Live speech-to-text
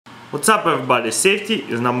What's up everybody, safety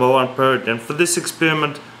is #1 priority, and for this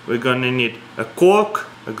experiment we're gonna need a cork,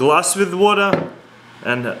 a glass with water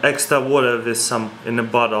and extra water with some in a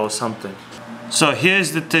bottle or something. So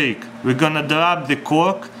here's the trick. We're gonna drop the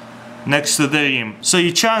cork next to the rim. So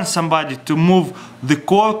you challenge somebody to move the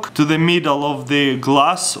cork to the middle of the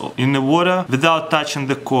glass in the water without touching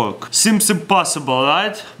the cork. Seems impossible,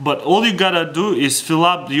 right? But all you gotta do is fill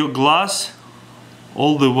up your glass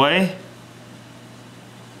all the way.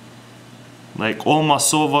 Like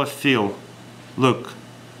almost overfill. Look.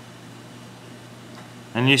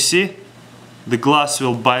 And you see? The glass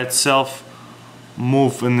will by itself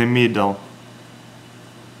move in the middle.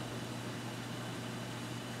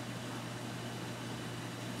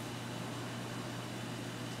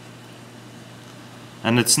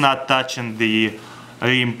 And it's not touching the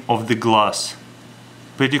rim of the glass.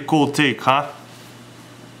 Pretty cool trick, huh?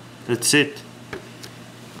 That's it.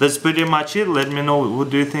 That's pretty much it. Let me know what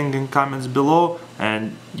do you think in comments below.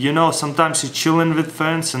 And you know, sometimes you're chilling with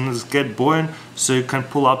friends and it's get boring, so you can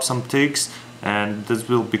pull up some tricks and this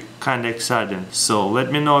will be kinda exciting. So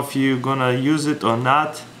let me know if you're gonna use it or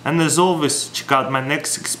not. And as always, check out my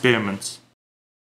next experiments.